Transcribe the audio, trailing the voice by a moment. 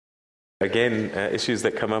Again, issues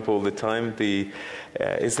that come up all the time.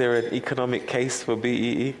 Is there an economic case for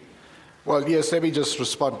BEE? Well, yes, let me just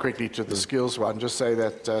respond quickly to the skills one. Just say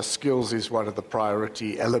that skills is one of the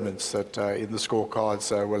priority elements that in the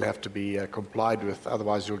scorecards will have to be complied with,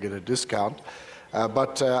 otherwise you'll get a discount.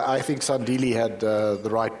 But I think Sandili had the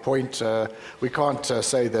right point. We can't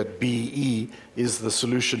say that BEE is the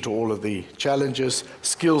solution to all of the challenges.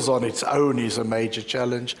 Skills on its own is a major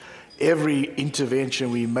challenge. Every intervention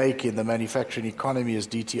we make in the manufacturing economy as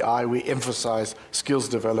DTI, we emphasize skills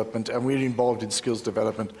development, and we're involved in skills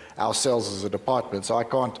development ourselves as a department. So I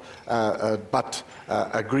can't but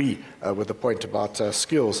agree with the point about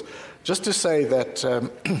skills. Just to say that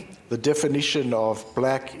the definition of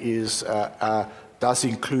black does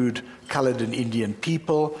include colored and Indian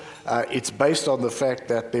people. It's based on the fact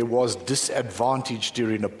that there was disadvantage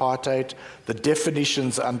during apartheid. The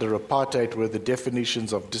definitions under apartheid were the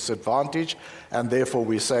definitions of disadvantage, and therefore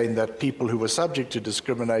we're saying that people who were subject to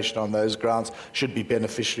discrimination on those grounds should be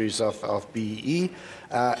beneficiaries of BEE.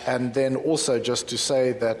 And then also just to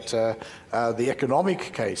say that the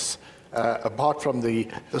economic case, apart from the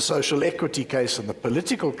social equity case and the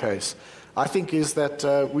political case, I think is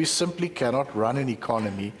that we simply cannot run an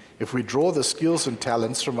economy if we draw the skills and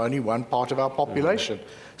talents from only one part of our population.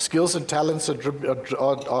 Skills and talents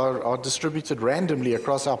are distributed randomly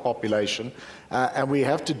across our population, and we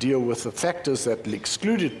have to deal with the factors that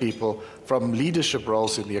excluded people from leadership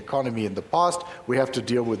roles in the economy in the past. We have to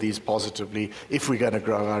deal with these positively if we're going to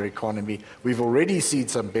grow our economy. We've already seen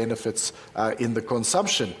some benefits in the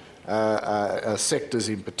consumption sectors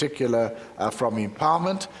in particular from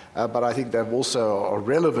empowerment, but I think they also are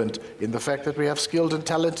relevant in the fact that we have skilled and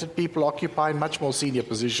talented people occupying much more senior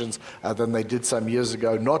positions than they did some years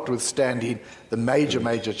ago, notwithstanding the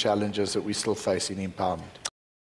major challenges that we still face in empowerment.